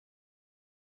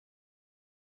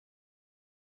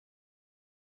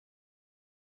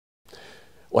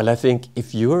Well, I think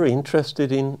if you're interested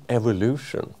in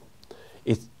evolution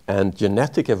and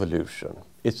genetic evolution,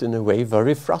 it's in a way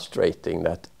very frustrating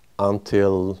that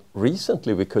until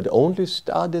recently we could only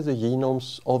study the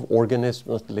genomes of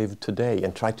organisms that live today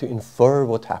and try to infer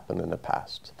what happened in the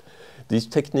past. These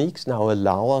techniques now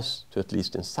allow us to, at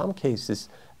least in some cases,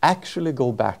 actually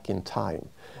go back in time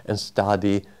and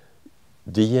study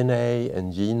DNA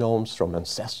and genomes from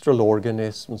ancestral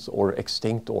organisms or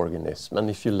extinct organisms. And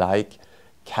if you like,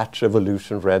 catch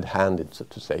evolution red-handed, so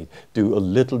to say, do a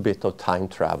little bit of time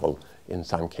travel in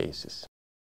some cases.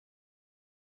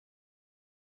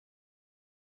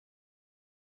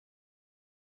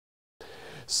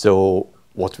 So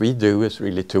what we do is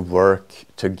really to work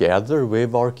together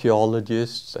with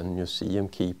archaeologists and museum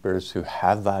keepers who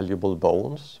have valuable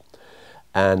bones.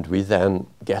 And we then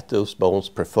get those bones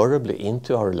preferably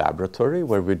into our laboratory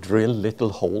where we drill little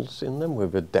holes in them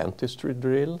with a dentistry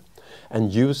drill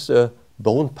and use a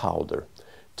bone powder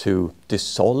to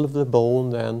dissolve the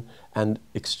bone then and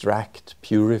extract,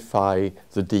 purify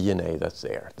the DNA that's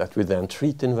there, that we then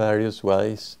treat in various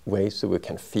ways so we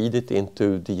can feed it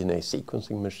into DNA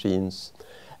sequencing machines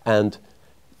and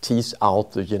tease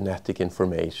out the genetic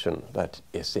information that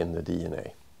is in the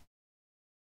DNA.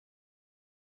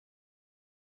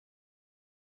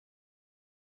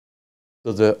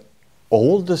 So the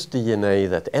oldest DNA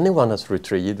that anyone has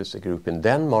retrieved is a group in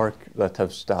Denmark that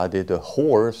have studied a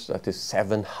horse that is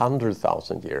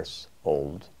 700,000 years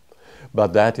old.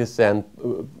 But that is then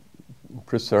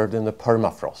preserved in the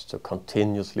permafrost, so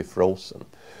continuously frozen.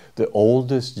 The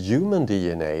oldest human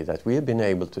DNA that we have been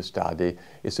able to study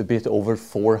is a bit over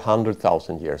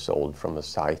 400,000 years old from a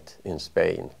site in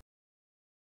Spain.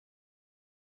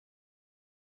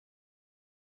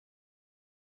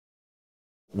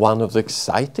 One of the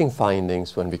exciting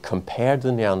findings when we compared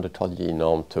the Neanderthal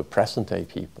genome to present-day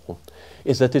people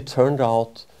is that it turned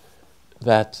out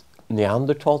that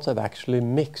Neanderthals have actually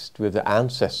mixed with the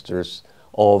ancestors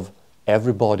of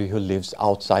everybody who lives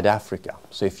outside Africa.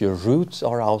 So if your roots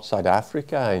are outside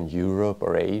Africa, in Europe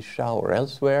or Asia or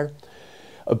elsewhere,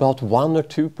 about 1 or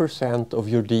 2% of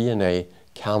your DNA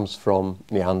comes from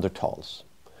Neanderthals.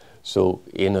 So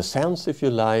in a sense, if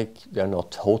you like, they're not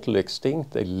totally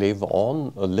extinct. They live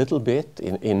on a little bit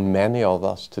in many of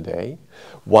us today.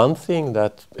 One thing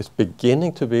that is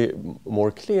beginning to be more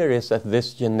clear is that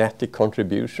this genetic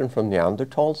contribution from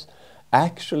Neanderthals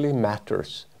actually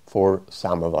matters for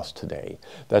some of us today.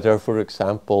 That there are, for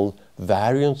example,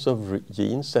 variants of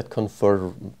genes that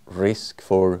confer risk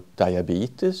for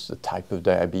diabetes, the type of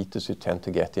diabetes you tend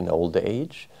to get in old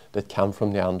age, that come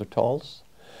from Neanderthals.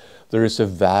 There is a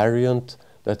variant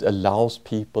that allows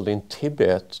people in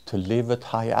Tibet to live at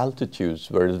high altitudes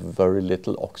where there's very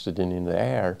little oxygen in the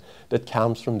air that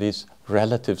comes from these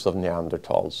relatives of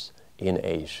Neanderthals in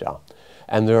Asia.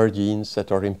 And there are genes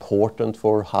that are important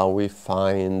for how we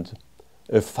fight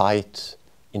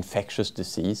infectious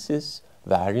diseases,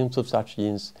 variants of such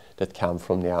genes that come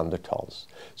from Neanderthals.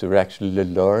 So we're actually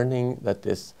learning that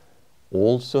this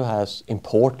also has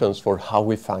importance for how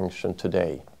we function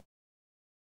today.